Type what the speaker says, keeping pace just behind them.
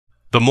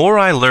The more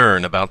I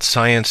learn about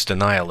science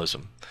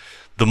denialism,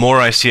 the more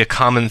I see a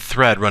common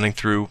thread running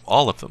through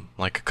all of them,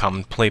 like a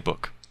common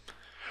playbook.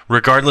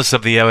 Regardless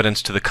of the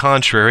evidence to the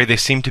contrary, they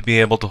seem to be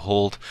able to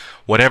hold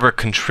whatever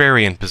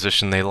contrarian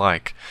position they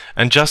like,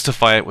 and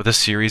justify it with a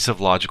series of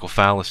logical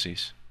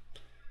fallacies.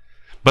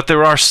 But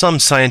there are some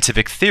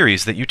scientific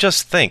theories that you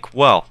just think,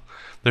 well,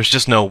 there's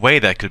just no way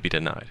that could be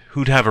denied.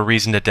 Who'd have a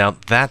reason to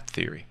doubt that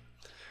theory?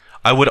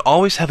 I would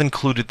always have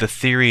included the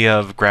theory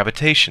of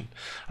gravitation,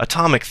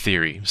 atomic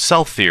theory,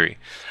 cell theory,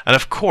 and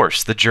of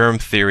course the germ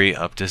theory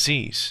of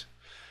disease.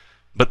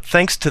 But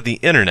thanks to the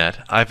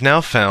internet, I've now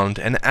found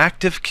an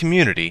active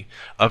community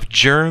of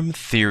germ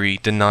theory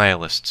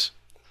denialists.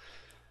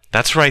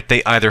 That's right,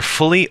 they either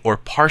fully or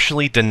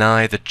partially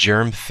deny the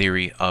germ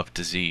theory of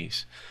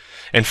disease.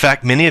 In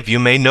fact, many of you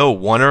may know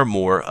one or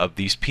more of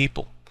these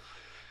people.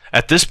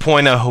 At this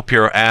point, I hope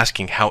you're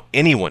asking how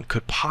anyone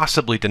could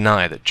possibly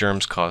deny that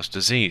germs cause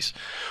disease.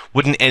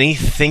 Wouldn't any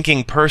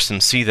thinking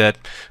person see that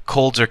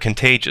colds are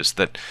contagious,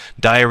 that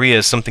diarrhea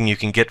is something you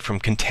can get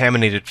from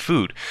contaminated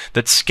food,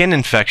 that skin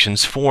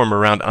infections form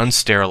around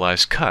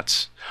unsterilized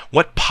cuts?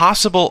 What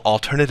possible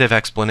alternative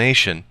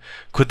explanation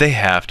could they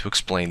have to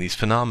explain these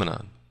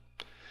phenomena?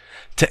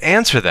 To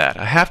answer that,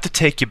 I have to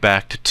take you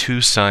back to two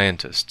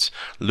scientists,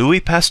 Louis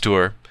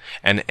Pasteur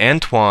and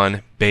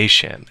Antoine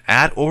Béchamp,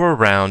 at or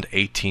around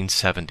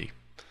 1870.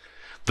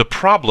 The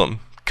problem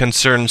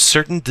concerns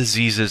certain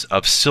diseases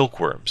of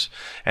silkworms,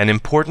 an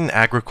important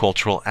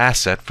agricultural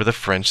asset for the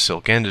French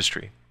silk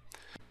industry.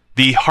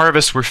 The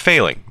harvests were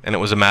failing, and it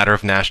was a matter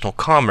of national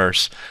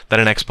commerce that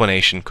an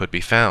explanation could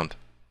be found.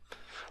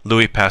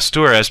 Louis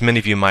Pasteur, as many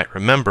of you might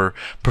remember,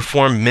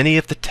 performed many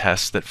of the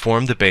tests that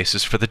formed the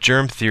basis for the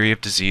germ theory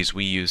of disease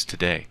we use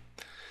today.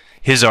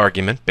 His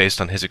argument, based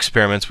on his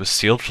experiments with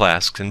sealed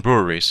flasks in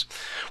breweries,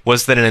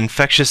 was that an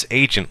infectious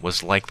agent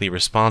was likely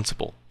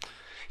responsible.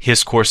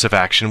 His course of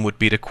action would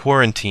be to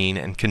quarantine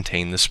and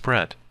contain the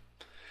spread.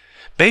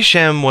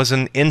 Béchamp was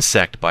an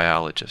insect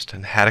biologist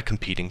and had a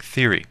competing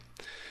theory.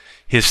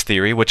 His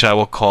theory, which I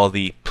will call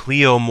the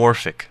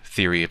pleomorphic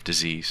theory of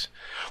disease,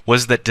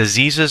 was that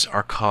diseases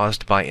are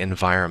caused by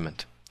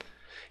environment.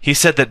 He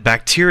said that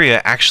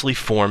bacteria actually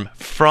form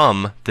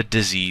from the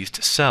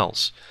diseased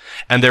cells,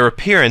 and their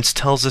appearance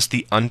tells us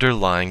the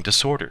underlying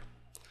disorder.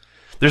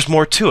 There's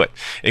more to it,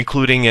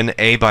 including an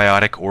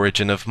abiotic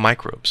origin of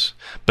microbes.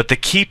 But the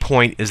key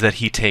point is that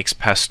he takes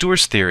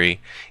Pasteur's theory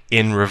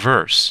in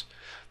reverse.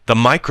 The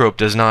microbe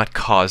does not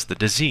cause the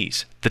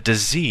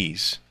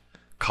disease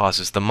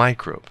causes the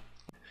microbe.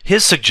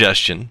 His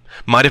suggestion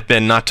might have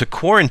been not to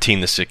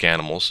quarantine the sick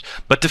animals,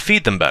 but to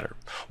feed them better,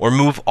 or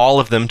move all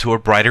of them to a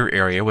brighter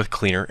area with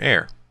cleaner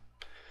air.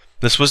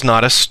 This was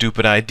not a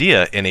stupid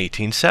idea in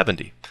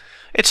 1870.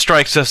 It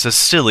strikes us as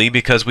silly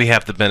because we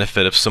have the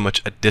benefit of so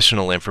much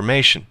additional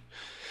information.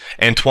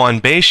 Antoine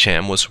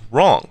Béchamp was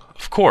wrong,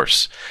 of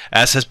course,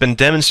 as has been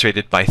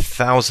demonstrated by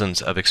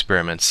thousands of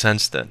experiments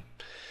since then.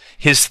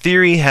 His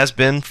theory has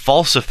been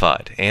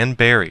falsified and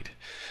buried.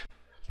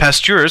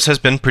 Pasteur's has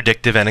been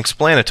predictive and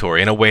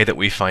explanatory in a way that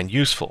we find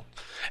useful,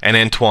 and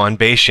Antoine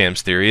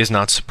Béchamp's theory is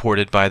not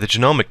supported by the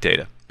genomic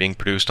data being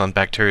produced on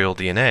bacterial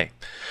DNA,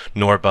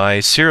 nor by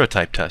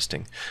serotype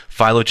testing,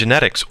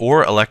 phylogenetics,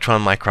 or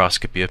electron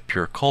microscopy of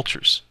pure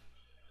cultures.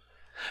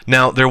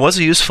 Now, there was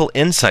a useful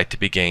insight to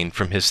be gained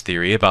from his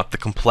theory about the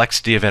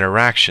complexity of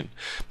interaction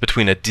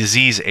between a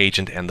disease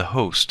agent and the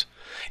host.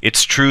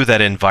 It's true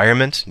that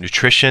environment,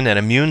 nutrition, and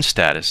immune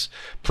status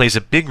plays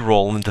a big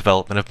role in the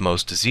development of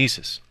most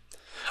diseases.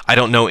 I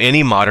don't know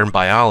any modern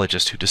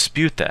biologist who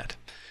dispute that.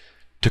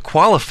 To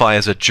qualify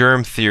as a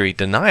germ theory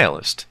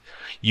denialist,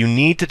 you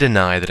need to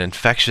deny that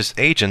infectious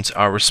agents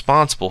are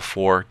responsible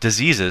for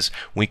diseases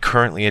we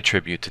currently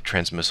attribute to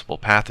transmissible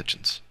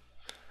pathogens.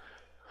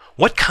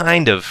 What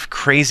kind of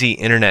crazy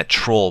internet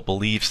troll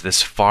believes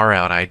this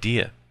far-out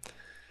idea?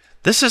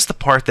 This is the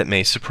part that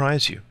may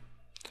surprise you.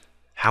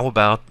 How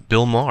about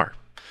Bill Maher,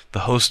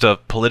 the host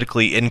of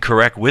Politically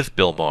Incorrect with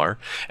Bill Maher,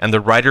 and the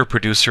writer,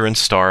 producer, and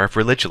star of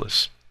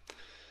Religulous?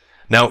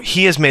 Now,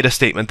 he has made a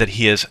statement that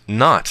he is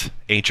not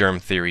a germ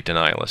theory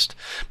denialist,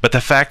 but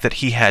the fact that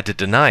he had to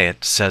deny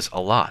it says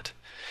a lot.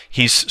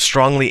 He's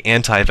strongly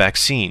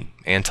anti-vaccine,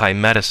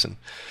 anti-medicine,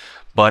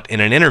 but in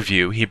an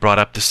interview he brought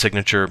up the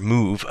signature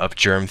move of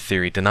germ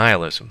theory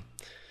denialism.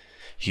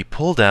 He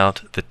pulled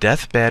out the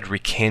deathbed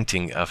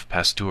recanting of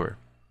Pasteur.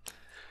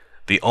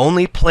 The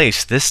only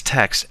place this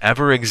text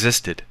ever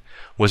existed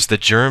was the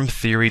germ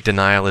theory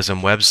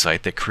denialism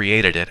website that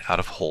created it out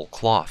of whole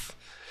cloth.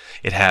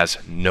 It has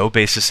no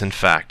basis in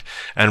fact,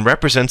 and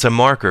represents a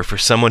marker for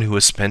someone who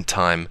has spent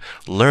time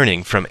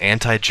learning from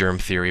anti-germ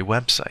theory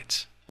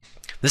websites.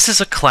 This is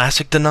a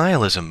classic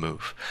denialism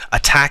move,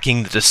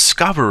 attacking the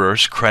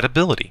discoverer's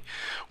credibility,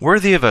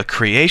 worthy of a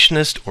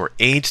creationist or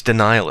AIDS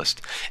denialist,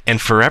 and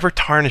forever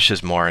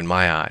tarnishes Maher in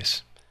my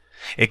eyes.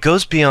 It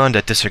goes beyond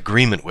a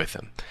disagreement with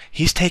him.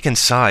 He's taken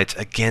sides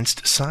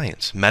against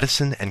science,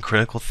 medicine, and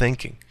critical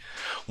thinking.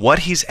 What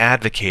he's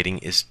advocating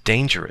is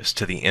dangerous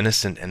to the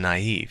innocent and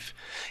naive.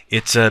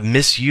 It's a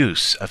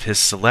misuse of his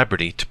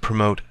celebrity to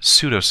promote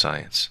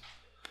pseudoscience.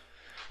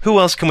 Who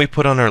else can we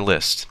put on our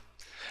list?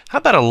 How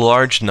about a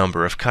large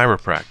number of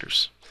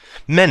chiropractors?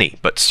 Many,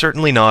 but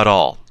certainly not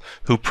all,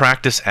 who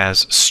practice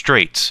as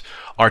straights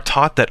are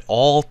taught that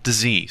all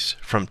disease,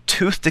 from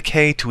tooth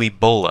decay to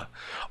Ebola,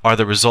 are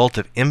the result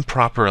of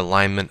improper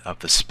alignment of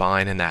the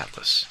spine and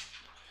atlas.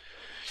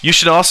 You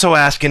should also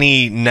ask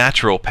any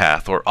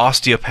naturopath or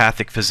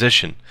osteopathic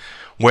physician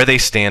where they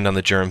stand on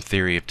the germ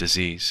theory of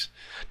disease.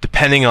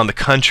 Depending on the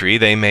country,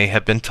 they may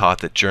have been taught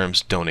that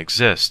germs don't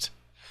exist.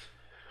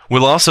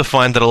 We'll also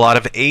find that a lot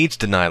of AIDS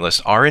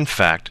denialists are in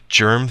fact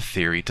germ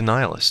theory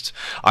denialists,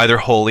 either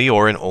wholly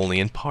or only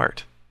in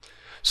part.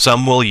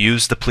 Some will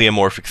use the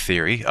pleomorphic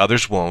theory,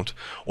 others won't,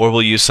 or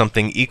will use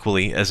something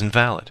equally as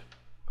invalid.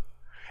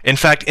 In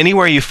fact,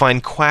 anywhere you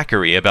find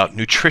quackery about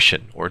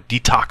nutrition or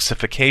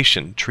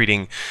detoxification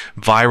treating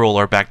viral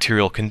or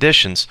bacterial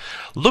conditions,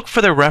 look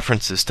for the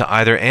references to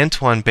either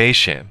Antoine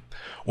Béchamp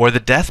or the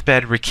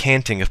deathbed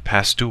recanting of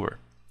Pasteur.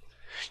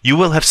 You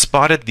will have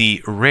spotted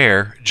the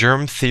rare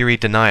germ theory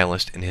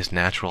denialist in his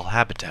natural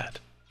habitat.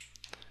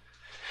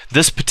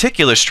 This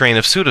particular strain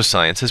of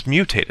pseudoscience has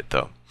mutated,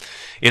 though.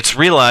 It's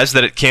realized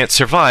that it can't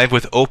survive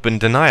with open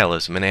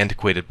denialism and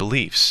antiquated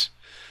beliefs.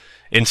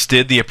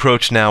 Instead, the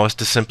approach now is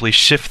to simply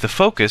shift the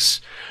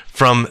focus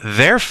from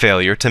their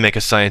failure to make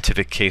a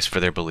scientific case for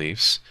their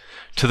beliefs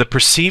to the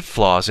perceived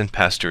flaws in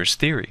Pasteur's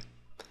theory.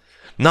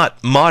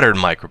 Not modern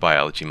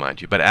microbiology,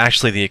 mind you, but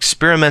actually the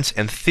experiments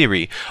and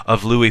theory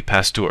of Louis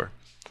Pasteur.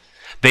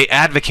 They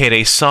advocate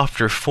a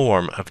softer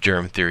form of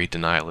germ theory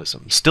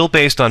denialism, still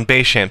based on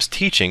Béchamp's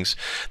teachings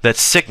that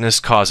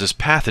sickness causes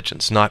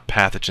pathogens, not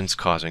pathogens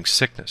causing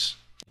sickness.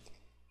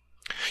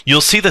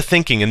 You'll see the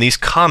thinking in these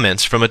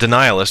comments from a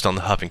denialist on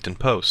the Huffington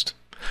Post.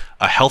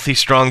 A healthy,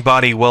 strong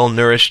body,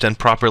 well-nourished and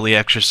properly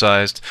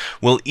exercised,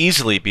 will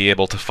easily be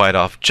able to fight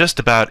off just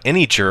about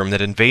any germ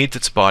that invades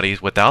its body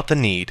without the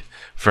need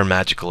for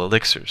magical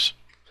elixirs.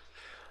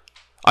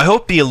 I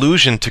hope the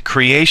allusion to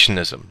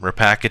creationism,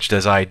 repackaged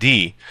as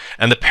ID,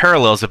 and the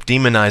parallels of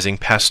demonizing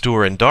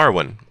Pasteur and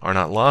Darwin are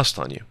not lost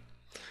on you.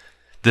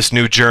 This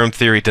new germ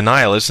theory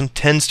denialism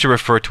tends to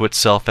refer to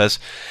itself as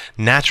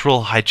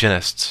natural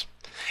hygienists,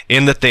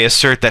 in that they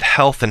assert that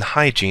health and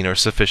hygiene are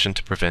sufficient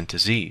to prevent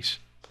disease.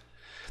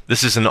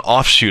 This is an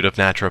offshoot of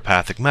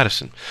naturopathic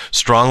medicine,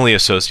 strongly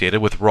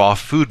associated with raw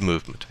food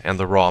movement and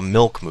the raw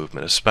milk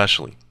movement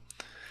especially.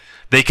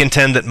 They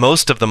contend that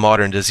most of the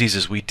modern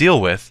diseases we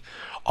deal with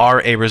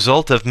are a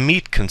result of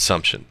meat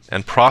consumption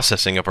and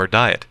processing of our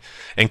diet,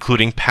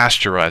 including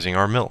pasteurizing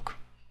our milk.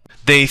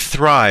 They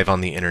thrive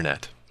on the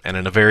internet and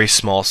in a very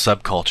small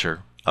subculture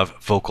of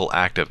vocal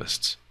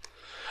activists.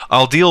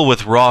 I'll deal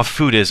with raw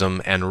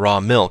foodism and raw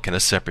milk in a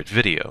separate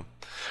video.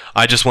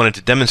 I just wanted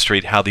to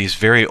demonstrate how these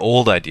very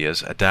old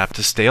ideas adapt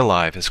to stay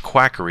alive as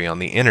quackery on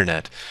the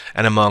internet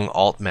and among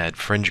alt-med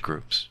fringe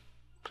groups.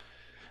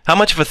 How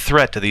much of a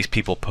threat do these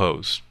people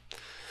pose?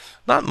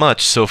 Not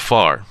much so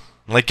far.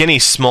 Like any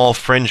small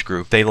fringe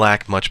group, they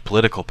lack much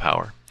political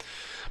power.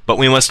 But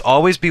we must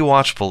always be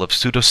watchful of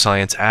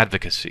pseudoscience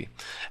advocacy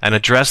and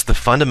address the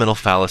fundamental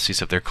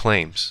fallacies of their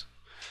claims.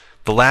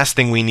 The last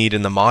thing we need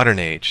in the modern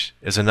age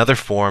is another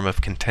form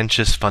of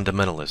contentious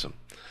fundamentalism,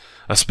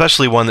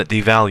 especially one that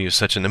devalues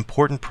such an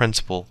important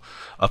principle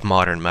of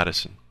modern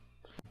medicine.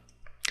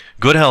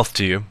 Good health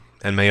to you,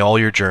 and may all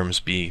your germs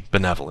be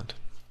benevolent.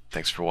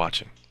 Thanks for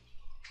watching.